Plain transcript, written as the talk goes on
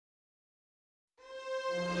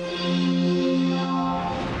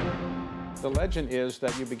The legend is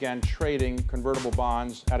that you began trading convertible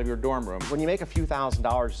bonds out of your dorm room. When you make a few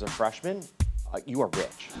 $1,000s as a freshman, you are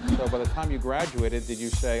rich. So by the time you graduated, did you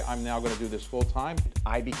say, I'm now going to do this full time?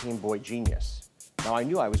 I became boy genius. Now, I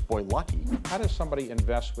knew I was boy lucky. How does somebody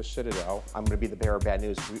invest with Citadel? I'm going to be the bearer of bad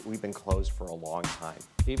news. We've been closed for a long time.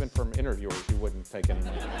 Even from interviewers, you wouldn't take any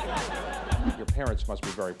money. Your parents must be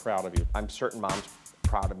very proud of you. I'm certain Mom's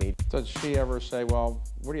proud of me. Does she ever say, well,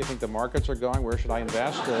 where do you think the markets are going? Where should I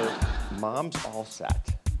invest? Mom's all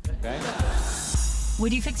set. Okay.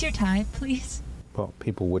 Would you fix your tie, please? Well,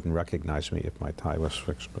 people wouldn't recognize me if my tie was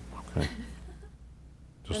fixed, but okay.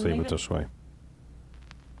 Just leave it this way.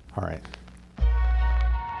 All right.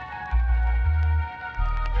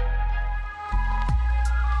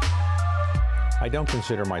 I don't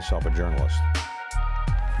consider myself a journalist,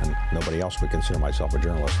 and nobody else would consider myself a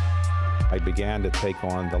journalist. I began to take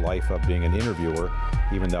on the life of being an interviewer,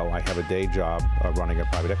 even though I have a day job running a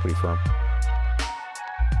private equity firm.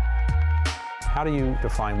 How do you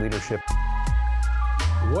define leadership?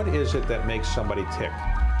 What is it that makes somebody tick?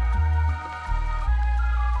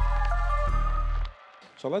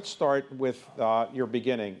 So let's start with your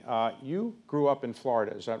beginning. You grew up in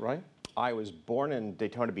Florida, is that right? I was born in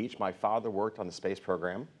Daytona Beach. My father worked on the space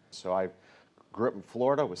program. So I grew up in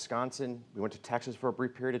Florida, Wisconsin. We went to Texas for a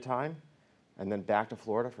brief period of time, and then back to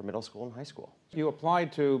Florida for middle school and high school. You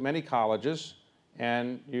applied to many colleges,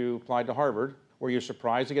 and you applied to Harvard. Were you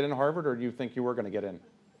surprised to get into Harvard, or do you think you were going to get in?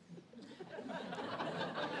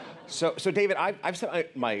 So David, I've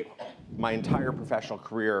spent my entire professional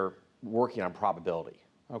career working on probability.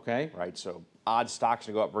 Okay. Right, so odds stocks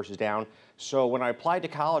to go up versus down. So when I applied to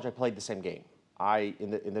college, I played the same game.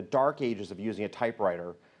 In the dark ages of using a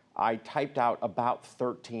typewriter, I typed out about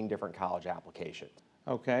 13 different college applications.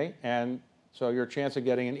 Okay, and so your chance of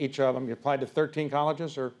getting in each of them, you applied to 13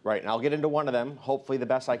 colleges, or? Right, and I'll get into one of them, hopefully the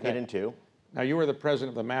best I can get into. Now, you were the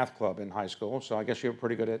president of the math club in high school, so I guess you were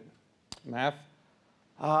pretty good at math?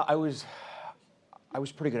 I was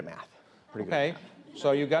pretty good at math. Pretty good at math.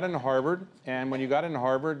 So you got into Harvard, and when you got into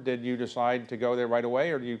Harvard, did you decide to go there right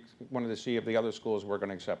away, or you wanted to see if the other schools were going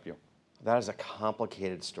to accept you? That is a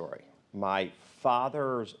complicated story. My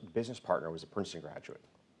father's business partner was a Princeton graduate,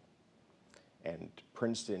 and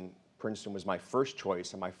Princeton was my first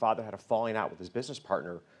choice, and my father had a falling out with his business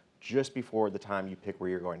partner just before the time you pick where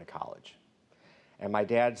you're going to college. And my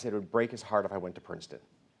dad said it would break his heart if I went to Princeton.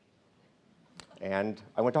 And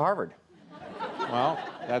I went to Harvard. Well,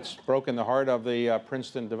 that's broken the heart of the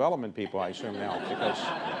Princeton development people, I assume now, because...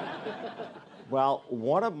 Well,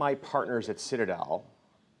 one of my partners at Citadel,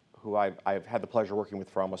 who I've had the pleasure of working with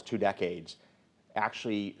for almost 2 decades,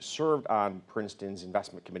 actually served on Princeton's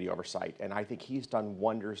investment committee oversight, and I think he's done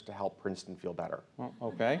wonders to help Princeton feel better. Well,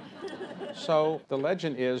 okay. So the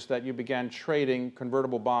legend is that you began trading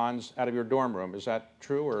convertible bonds out of your dorm room. Is that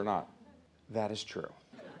true or not? That is true.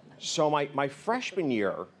 So my freshman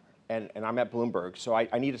year, and I'm at Bloomberg, so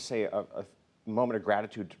I need to say a moment of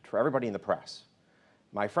gratitude for everybody in the press.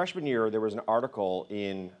 My freshman year, there was an article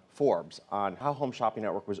in Forbes on how Home Shopping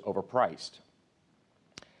Network was overpriced.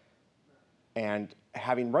 And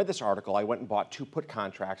having read this article, I went and bought 2 put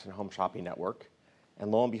contracts in Home Shopping Network,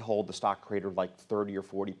 and lo and behold, the stock cratered like 30 or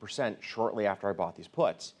 40% shortly after I bought these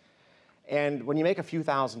puts. And when you make a few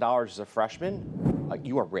 $1,000s as a freshman,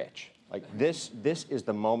 you are rich. Like this is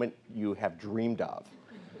the moment you have dreamed of.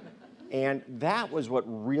 And that was what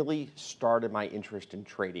really started my interest in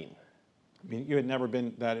trading. I mean, you had never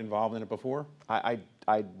been that involved in it before?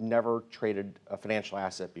 I'd never traded a financial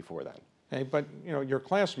asset before then. Okay, but you know, your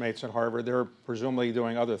classmates at Harvard, they're presumably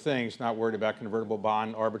doing other things, not worried about convertible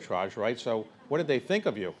bond arbitrage, right? So what did they think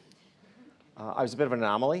of you? I was a bit of an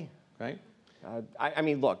anomaly. Okay. I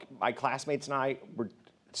mean, look, my classmates and I were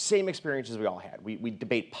same experiences we all had. We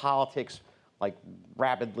debate politics like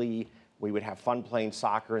rapidly. We would have fun playing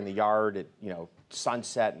soccer in the yard at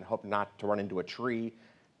sunset and hope not to run into a tree.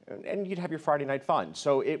 And you'd have your Friday night fun.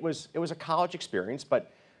 So it was a college experience,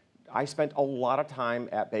 but I spent a lot of time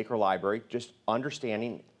at Baker Library just trying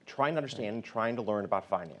to understand and trying to learn about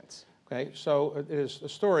finance. Okay, so the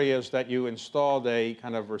story is that you installed a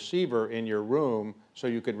kind of receiver in your room so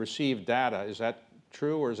you could receive data. Is that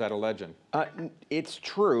true, or is that a legend? It's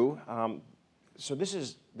true. So this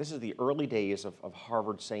is the early days of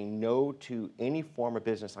Harvard saying no to any form of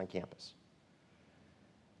business on campus.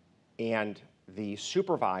 And the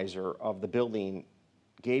supervisor of the building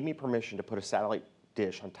gave me permission to put a satellite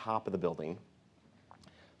dish on top of the building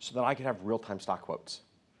so that I could have real-time stock quotes.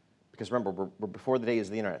 Because remember, we're before the days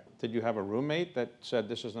of the internet. Did you have a roommate that said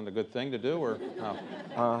this isn't a good thing to do, or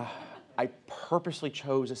no? I purposely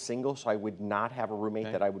chose a single so I would not have a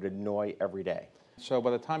roommate that I would annoy every day. So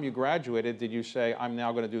by the time you graduated, did you say, I'm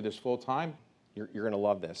now going to do this full time? You're going to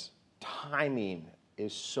love this. Timing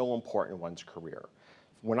is so important in one's career.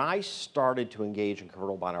 When I started to engage in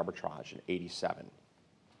convertible bond arbitrage in '87,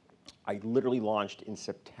 I literally launched in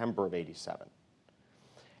September of '87.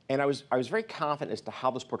 And I was very confident as to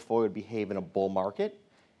how this portfolio would behave in a bull market,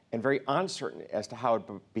 and very uncertain as to how it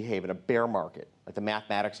would behave in a bear market. Like the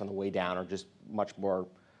mathematics on the way down are just much more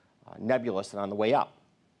nebulous than on the way up.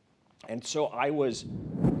 And so I was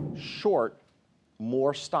short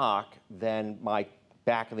more stock than my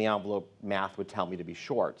back of the envelope math would tell me to be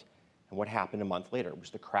short. And what happened a month later? It was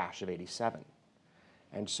the crash of '87.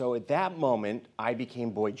 And so at that moment, I became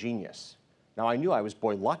boy genius. Now, I knew I was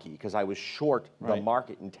boy lucky because I was short the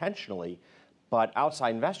market intentionally, but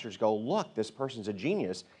outside investors go, look, this person's a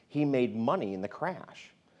genius. He made money in the crash.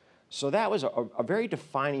 So that was a very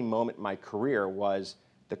defining moment in my career, was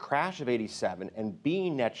the crash of '87, and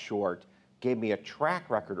being net short gave me a track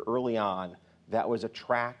record early on that was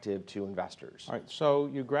attractive to investors. All right, so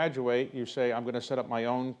you graduate, you say, I'm going to set up my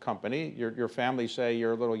own company. Your family say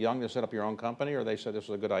you're a little young to set up your own company, or they said this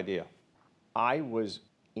was a good idea? I was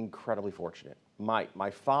incredibly fortunate. My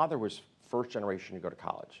father was first generation to go to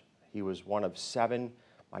college. He was one of 7.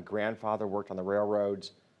 My grandfather worked on the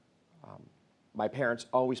railroads. My parents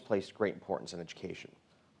always placed great importance in education.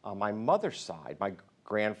 On my mother's side, my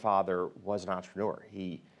grandfather was an entrepreneur.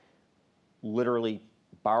 He literally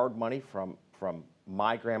borrowed money from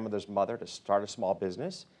my grandmother's mother to start a small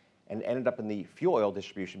business, and ended up in the fuel oil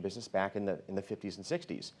distribution business back in the 50s and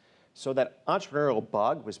 60s. So that entrepreneurial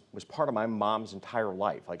bug was part of my mom's entire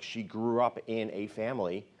life. Like, she grew up in a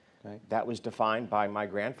family that was defined by my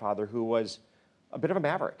grandfather, who was a bit of a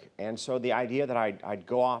maverick. And so the idea that I'd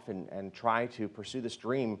go off and try to pursue this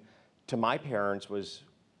dream to my parents was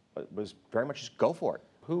very much just go for it.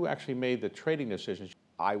 Who actually made the trading decisions?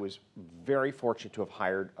 I was very fortunate to have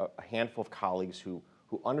hired a handful of colleagues who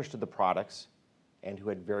understood the products and who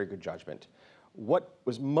had very good judgment. What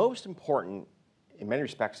was most important in many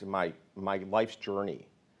respects in my life's journey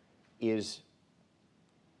is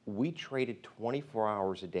we traded 24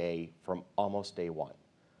 hours a day from almost day one.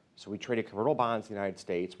 So we traded convertible bonds in the United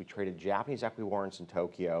States, we traded Japanese equity warrants in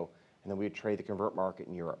Tokyo, and then we would trade the convert market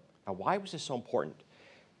in Europe. Now, why was this so important?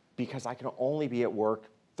 Because I can only be at work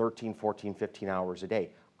 13, 14, 15 hours a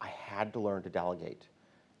day. I had to learn to delegate.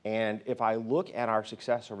 And if I look at our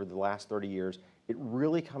success over the last 30 years, it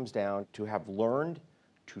really comes down to have learned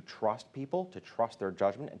to trust people, to trust their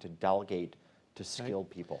judgment, and to delegate to skilled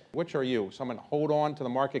people. Which are you? Someone hold on to the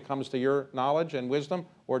market comes to your knowledge and wisdom,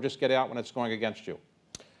 or just get out when it's going against you?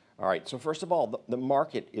 All right, so first of all, the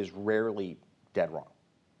market is rarely dead wrong.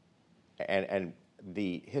 And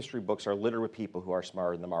the history books are littered with people who are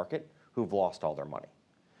smarter than the market, who've lost all their money.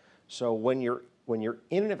 So when you're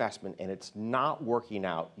in an investment and it's not working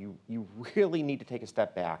out, you really need to take a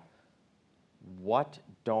step back. What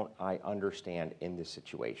don't I understand in this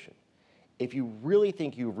situation? If you really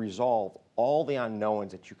think you've resolved all the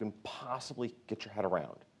unknowns that you can possibly get your head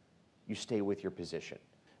around, you stay with your position.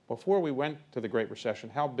 Before we went to the Great Recession,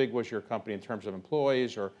 how big was your company in terms of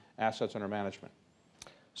employees or assets under management?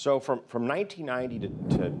 So from 1990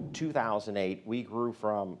 to 2008, we grew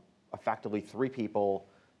from effectively 3 people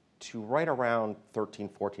to right around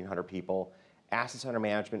 1,400 people. Assets under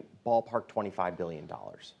management, ballpark $25 billion.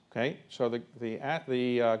 Okay, so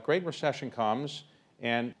the Great Recession comes,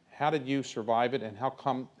 and how did you survive it, and how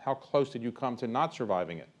close did you come to not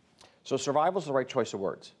surviving it? So survival is the right choice of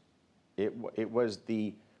words. It was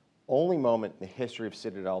the only moment in the history of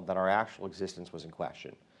Citadel that our actual existence was in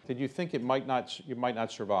question. Did you think you might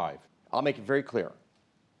not survive? I'll make it very clear.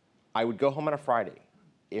 I would go home on a Friday.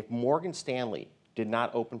 If Morgan Stanley did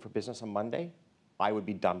not open for business on Monday, I would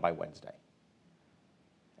be done by Wednesday.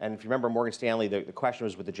 And if you remember Morgan Stanley, the question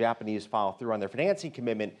was, would the Japanese follow through on their financing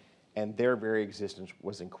commitment, and their very existence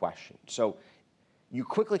was in question. So you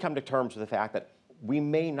quickly come to terms with the fact that we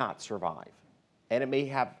may not survive. And it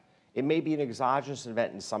may be an exogenous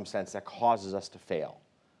event in some sense that causes us to fail.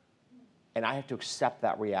 And I have to accept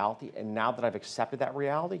that reality. And now that I've accepted that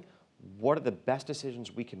reality, what are the best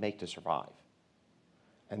decisions we can make to survive?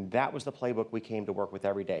 And that was the playbook we came to work with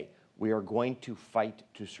every day. We are going to fight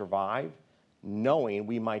to survive, knowing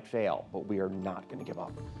we might fail, but we are not going to give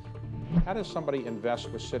up. How does somebody invest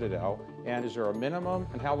with Citadel, and is there a minimum,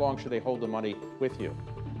 and how long should they hold the money with you?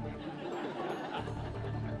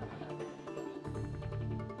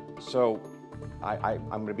 So I'm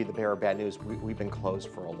going to be the bearer of bad news. We've been closed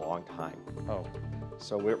for a long time. Oh.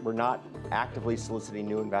 So we're not actively soliciting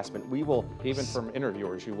new investment. We will... Even from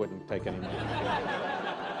interviewers, you wouldn't take any money?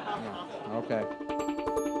 No. Okay.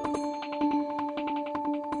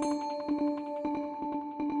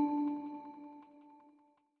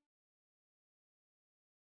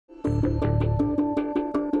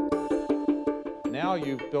 now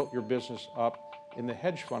you've built your business up in the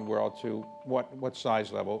hedge fund world to what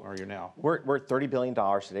size level are you now? We're at $30 billion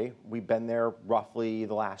today. We've been there roughly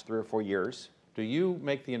the last 3 or 4 years. Do you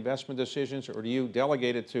make the investment decisions, or do you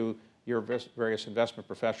delegate it to your various investment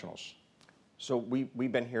professionals? So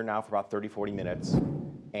we've been here now for about 30, 40 minutes.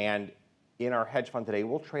 And in our hedge fund today,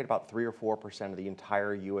 we'll trade about 3 or 4% of the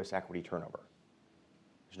entire U.S. equity turnover.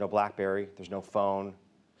 There's no BlackBerry, there's no phone.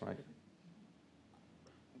 Right.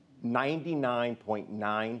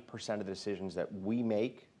 99.9% of the decisions that we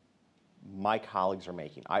make, my colleagues are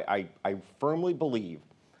making. I firmly believe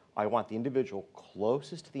I want the individual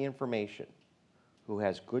closest to the information who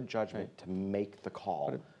has good judgment to make the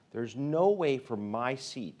call. There's no way from my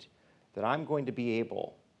seat that I'm going to be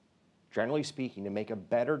able, generally speaking, to make a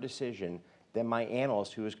better decision than my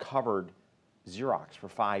analyst who has covered Xerox for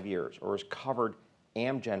 5 years or has covered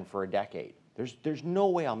Amgen for a decade. There's no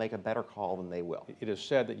way I'll make a better call than they will. It is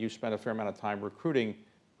said that you spend a fair amount of time recruiting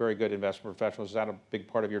very good investment professionals. Is that a big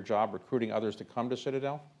part of your job, recruiting others to come to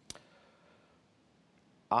Citadel?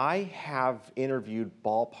 I have interviewed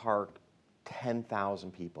ballpark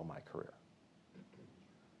 10,000 people in my career.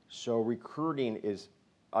 So recruiting is,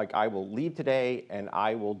 like, I will leave today and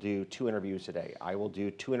I will do 2 interviews today. I will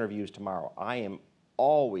do 2 interviews tomorrow. I am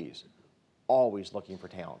always looking for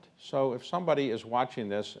talent. So if somebody is watching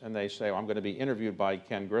this and they say, oh, I'm going to be interviewed by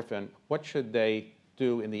Ken Griffin, what should they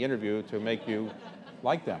do in the interview to make you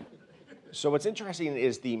like them? So what's interesting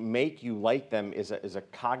is the make you like them is a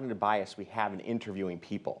cognitive bias we have in interviewing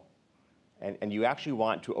people. And you actually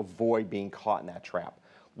want to avoid being caught in that trap.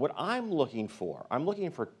 What I'm looking for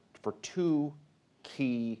 2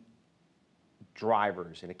 key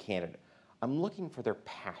drivers in a candidate. I'm looking for their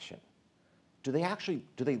passion. Do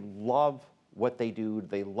they love what they do? Do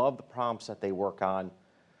they love the problems that they work on?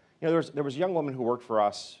 You know, there was a young woman who worked for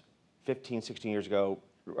us 15, 16 years ago,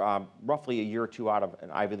 roughly a year or 2 out of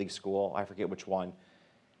an Ivy League school, I forget which one.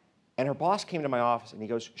 And her boss came to my office and he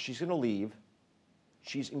goes, she's gonna leave.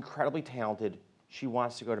 She's incredibly talented. She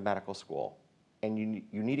wants to go to medical school. And you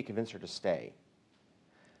need to convince her to stay.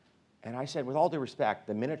 And I said, with all due respect,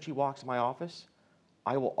 the minute she walks in my office,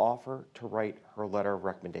 I will offer to write her letter of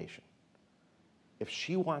recommendation. If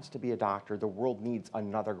she wants to be a doctor, the world needs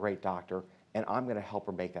another great doctor, and I'm going to help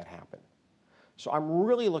her make that happen. So I'm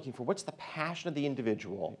really looking for what's the passion of the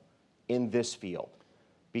individual in this field,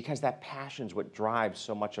 because that passion is what drives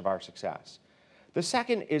so much of our success. The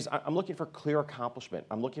second is I'm looking for clear accomplishment.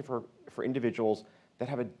 I'm looking for individuals that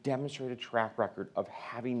have a demonstrated track record of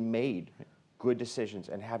having made good decisions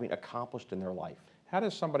and having accomplished in their life. How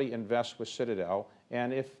does somebody invest with Citadel?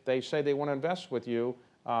 And if they say they want to invest with you,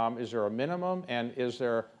 is there a minimum, and is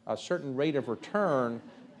there a certain rate of return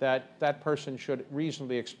that that person should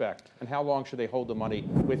reasonably expect? And how long should they hold the money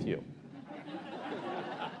with you?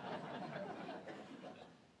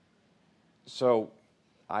 So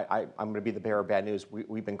I'm going to be the bearer of bad news.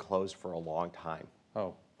 We've been closed for a long time.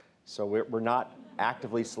 Oh. So we're not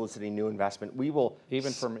actively soliciting new investment. We will...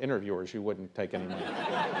 Even from interviewers, you wouldn't take any money?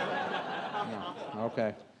 No.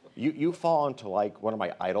 Okay. You fall into like one of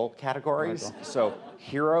my idol categories. So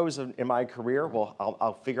heroes in my career, well,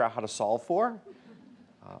 I'll figure out how to solve for.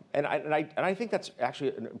 And I think that's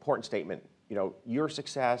actually an important statement. You know, your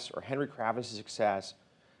success or Henry Kravis' success,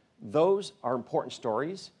 those are important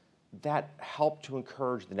stories that help to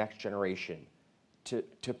encourage the next generation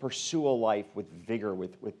to pursue a life with vigor,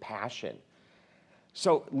 with passion.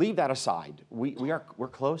 So leave that aside. We're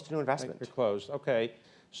closed to new investment. You're closed. Okay.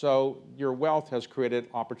 So your wealth has created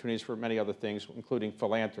opportunities for many other things, including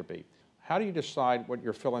philanthropy. How do you decide what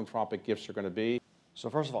your philanthropic gifts are going to be? So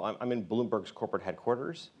first of all, I'm in Bloomberg's corporate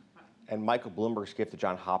headquarters, and Michael Bloomberg's gift to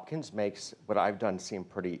Johns Hopkins makes what I've done seem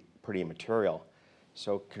pretty immaterial.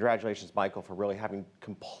 So congratulations, Michael, for really having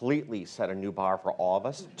completely set a new bar for all of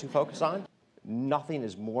us to focus on. Nothing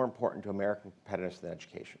is more important to American competitiveness than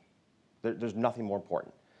education. There's nothing more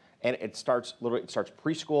important. And it starts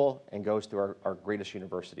preschool and goes through our greatest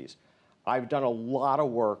universities. I've done a lot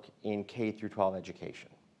of work in K through 12 education.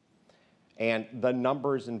 And the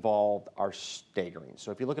numbers involved are staggering.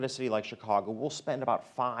 So if you look at a city like Chicago, we'll spend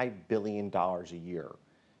about $5 billion a year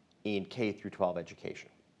in K through 12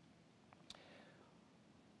 education.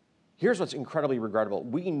 Here's what's incredibly regrettable.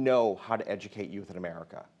 We know how to educate youth in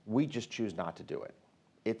America. We just choose not to do it.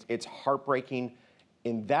 It's heartbreaking.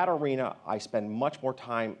 In that arena, I spend much more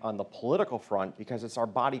time on the political front because it's our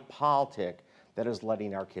body politic that is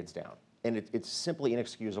letting our kids down. And it's simply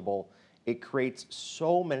inexcusable. It creates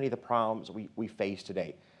so many of the problems we face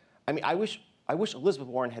today. I mean, I wish Elizabeth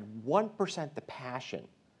Warren had 1% the passion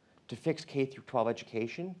to fix K through 12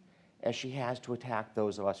 education as she has to attack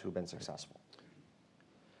those of us who have been successful.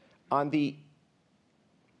 On the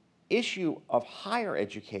issue of higher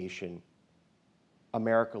education,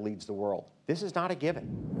 America leads the world. This is not a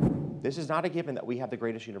given. This is not a given that we have the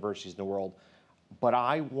greatest universities in the world, but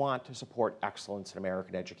I want to support excellence in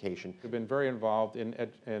American education. You've been very involved in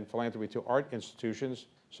philanthropy to art institutions.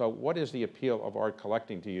 So what is the appeal of art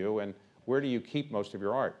collecting to you, and where do you keep most of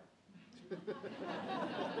your art?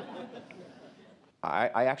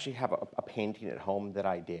 I actually have a painting at home that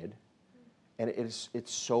I did, and it's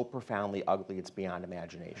so profoundly ugly, it's beyond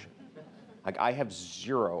imagination. Like, I have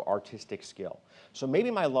zero artistic skill. So maybe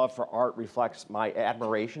my love for art reflects my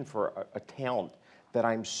admiration for a talent that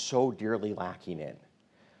I'm so dearly lacking in.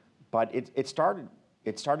 But it started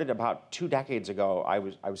about 2 decades ago. I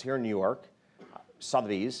was here in New York,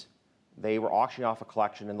 Sotheby's. They were auctioning off a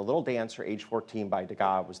collection, and the little dancer, age 14, by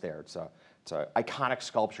Degas was there. It's an iconic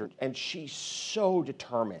sculpture, and she's so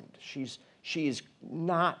determined. She is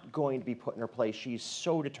not going to be put in her place. She's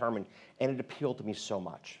so determined, and it appealed to me so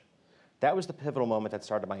much. That was the pivotal moment that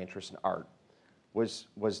started my interest in art, was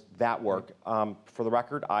that work. For the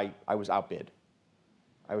record, I was outbid.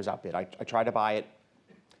 I tried to buy it.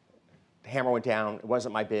 The hammer went down. It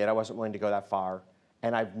wasn't my bid. I wasn't willing to go that far,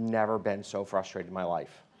 and I've never been so frustrated in my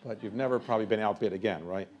life. But you've never probably been outbid again,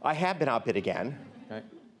 right? I have been outbid again.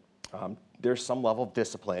 Okay. There's some level of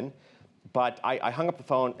discipline, but I hung up the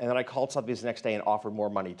phone, and then I called Sotheby's the next day and offered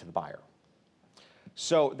more money to the buyer.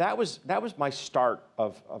 So that was my start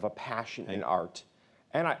of a passion in art.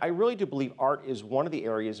 And I really do believe art is one of the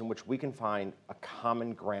areas in which we can find a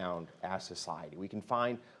common ground as society. We can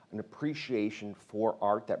find an appreciation for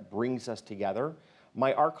art that brings us together.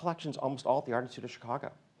 My art collection's almost all at the Art Institute of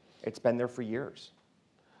Chicago. It's been there for years.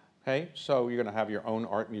 Okay, so you're going to have your own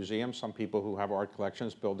art museum. Some people who have art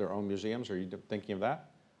collections build their own museums. Are you thinking of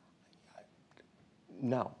that?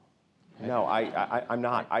 No. No, I'm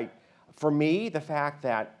not. For me, the fact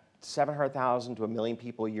that 700,000 to 1 million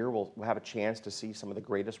people a year will have a chance to see some of the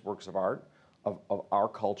greatest works of art of our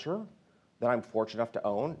culture that I'm fortunate enough to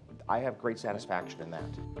own, I have great satisfaction in that.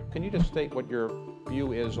 Can you just state what your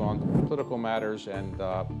view is on political matters and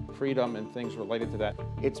freedom and things related to that?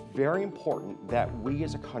 It's very important that we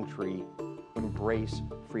as a country embrace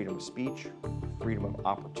freedom of speech, freedom of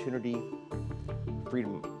opportunity,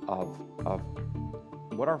 freedom of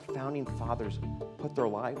what our founding fathers put their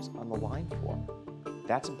lives on the line for.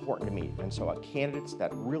 That's important to me. And so candidates that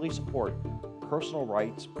really support personal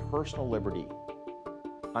rights, personal liberty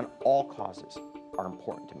on all causes are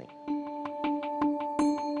important to me.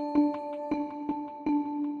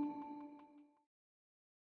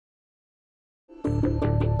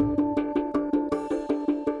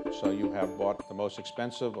 So you have bought the most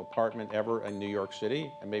expensive apartment ever in New York City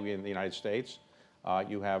and maybe in the United States.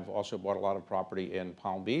 You have also bought a lot of property in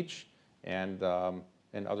Palm Beach and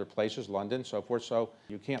in other places, London, so forth. So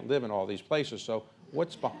you can't live in all these places. So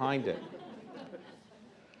what's behind it?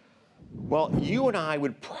 Well, you and I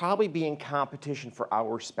would probably be in competition for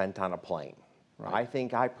hours spent on a plane. Right. I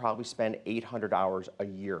think I probably spend 800 hours a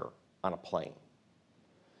year on a plane.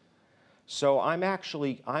 So I'm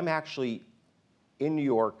actually in New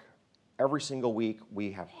York every single week.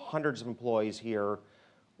 We have hundreds of employees here.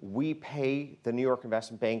 We pay the New York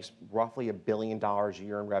investment banks roughly $1 billion a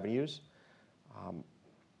year in revenues.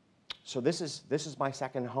 So this is my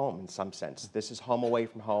second home in some sense. This is home away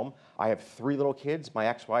from home. I have 3 little kids. My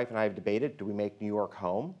ex-wife and I have debated, do we make New York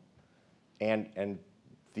home? And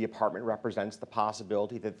the apartment represents the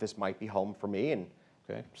possibility that this might be home for me, and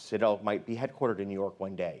Citadel might be headquartered in New York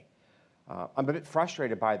one day. I'm a bit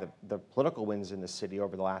frustrated by the political winds in the city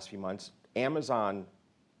over the last few months. Amazon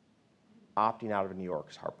opting out of New York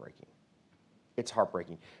is heartbreaking. It's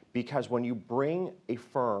heartbreaking because when you bring a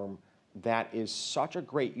firm that is such a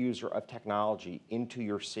great user of technology into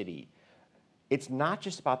your city, it's not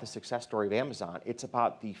just about the success story of Amazon, it's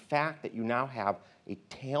about the fact that you now have a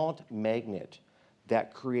talent magnet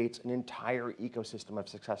that creates an entire ecosystem of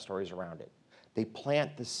success stories around it. They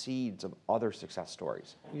plant the seeds of other success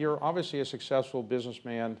stories. You're obviously a successful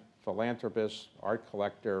businessman, philanthropist, art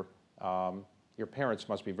collector. Your parents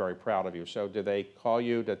must be very proud of you. So do they call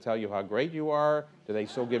you to tell you how great you are? Do they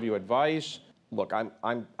still give you advice? Look,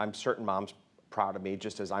 I'm certain mom's proud of me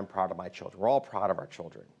just as I'm proud of my children. We're all proud of our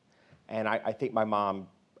children. And I think my mom,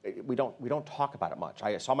 we don't talk about it much.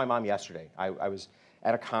 I saw my mom yesterday. I was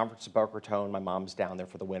at a conference in Boca Raton. My mom's down there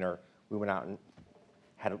for the winter. We went out and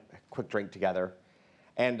had a quick drink together.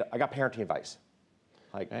 And I got parenting advice,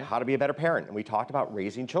 like how to be a better parent. And we talked about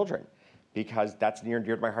raising children because that's near and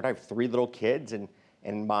dear to my heart. I have 3 little kids and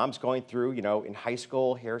mom's going through, in high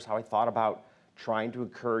school, here's how I thought about trying to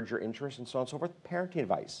encourage your interest and so on and so forth, parenting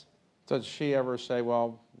advice. Does she ever say,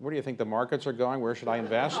 well, where do you think the markets are going? Where should I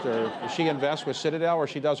invest? Or does she invest with Citadel, or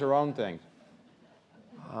she does her own thing?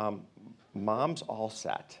 Mom's all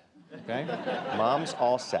set. Okay. Mom's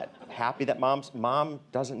all set. Happy that mom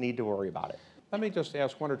doesn't need to worry about it. Let me just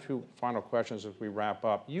ask one or two final questions as we wrap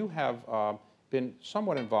up. You have been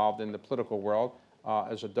somewhat involved in the political world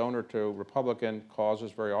as a donor to Republican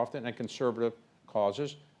causes very often and conservative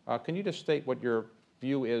causes. Can you just state what your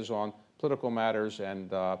view is on political matters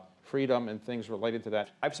and freedom and things related to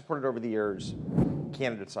that? I've supported over the years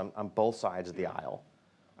candidates on both sides of the aisle.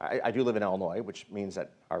 I do live in Illinois, which means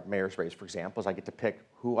that our mayor's race, for example, is I get to pick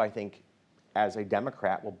who I think, as a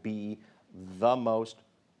Democrat, will be the most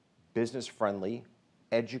business-friendly,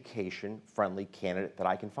 education-friendly candidate that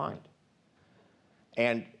I can find.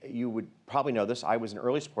 And you would probably know this, I was an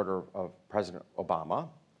early supporter of President Obama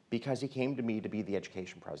because he came to me to be the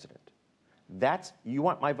education president. That's, you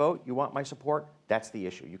want my vote, you want my support, that's the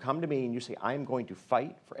issue. You come to me and you say, I'm going to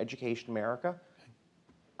fight for education in America,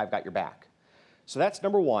 I've got your back. So that's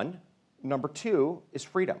number one. Number two is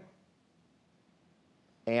freedom.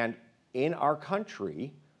 And in our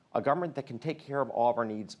country, a government that can take care of all of our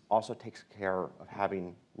needs also takes care of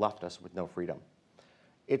having left us with no freedom.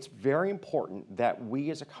 It's very important that we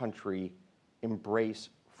as a country embrace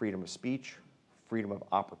freedom of speech, freedom of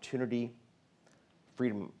opportunity,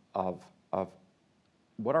 freedom of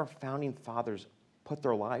what our founding fathers put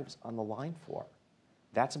their lives on the line for.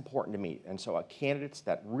 That's important to me. And so candidates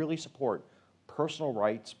that really support personal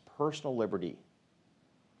rights, personal liberty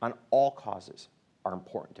on all causes are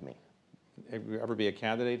important to me. Have you ever be a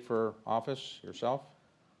candidate for office yourself?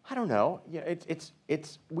 I don't know. Yeah,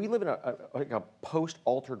 we live in a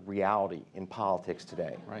post-altered reality in politics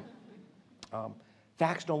today. Right.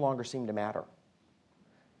 Facts no longer seem to matter.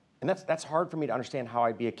 And that's hard for me to understand how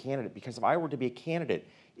I'd be a candidate, because if I were to be a candidate,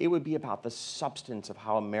 it would be about the substance of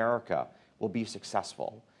how America will be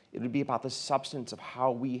successful. It would be about the substance of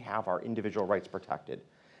how we have our individual rights protected.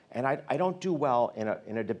 And I don't do well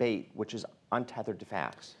in a debate which is untethered to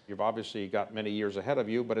facts. You've obviously got many years ahead of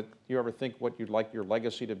you, but do you ever think what you'd like your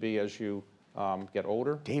legacy to be as you get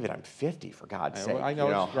older? David, I'm 50, for God's sake. I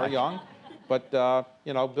know it's very young, but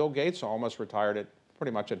Bill Gates almost retired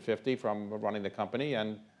pretty much at 50 from running the company,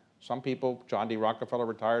 and some people, John D. Rockefeller,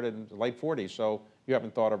 retired in the late 40s, so you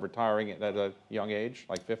haven't thought of retiring at a young age,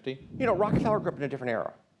 like 50? Rockefeller grew up in a different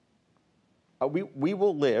era. We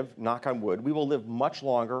will live, knock on wood, we will live much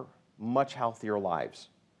longer, much healthier lives.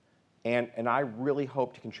 And I really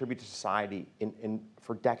hope to contribute to society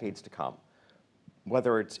for decades to come.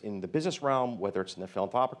 Whether it's in the business realm, whether it's in the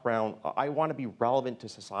philanthropic realm, I want to be relevant to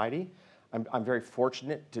society. I'm very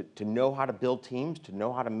fortunate to know how to build teams, to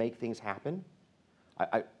know how to make things happen.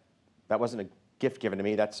 That wasn't a gift given to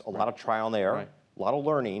me, that's a lot of trial and error, a lot of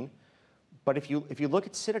learning. But if you look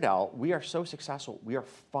at Citadel, we are so successful. We are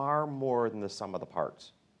far more than the sum of the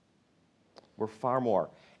parts. We're far more.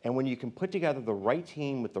 And when you can put together the right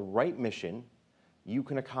team with the right mission, you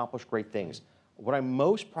can accomplish great things. What I'm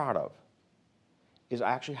most proud of is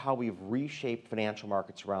actually how we've reshaped financial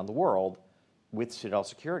markets around the world with Citadel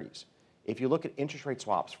Securities. If you look at interest rate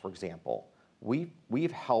swaps, for example,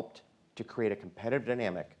 we've helped to create a competitive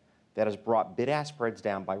dynamic that has brought bid-ask spreads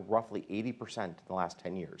down by roughly 80% in the last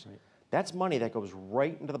 10 years. Right. That's money that goes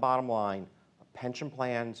right into the bottom line of pension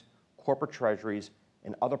plans, corporate treasuries,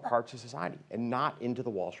 and other parts of society, and not into the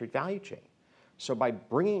Wall Street value chain. So by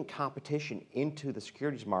bringing competition into the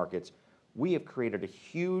securities markets, we have created a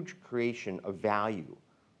huge creation of value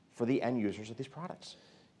for the end users of these products.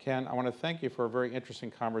 Ken, I want to thank you for a very interesting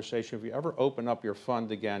conversation. If you ever open up your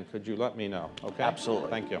fund again, could you let me know? Okay? Absolutely.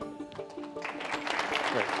 Thank you.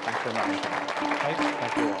 Great. Thanks very much.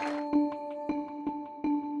 Thank you all.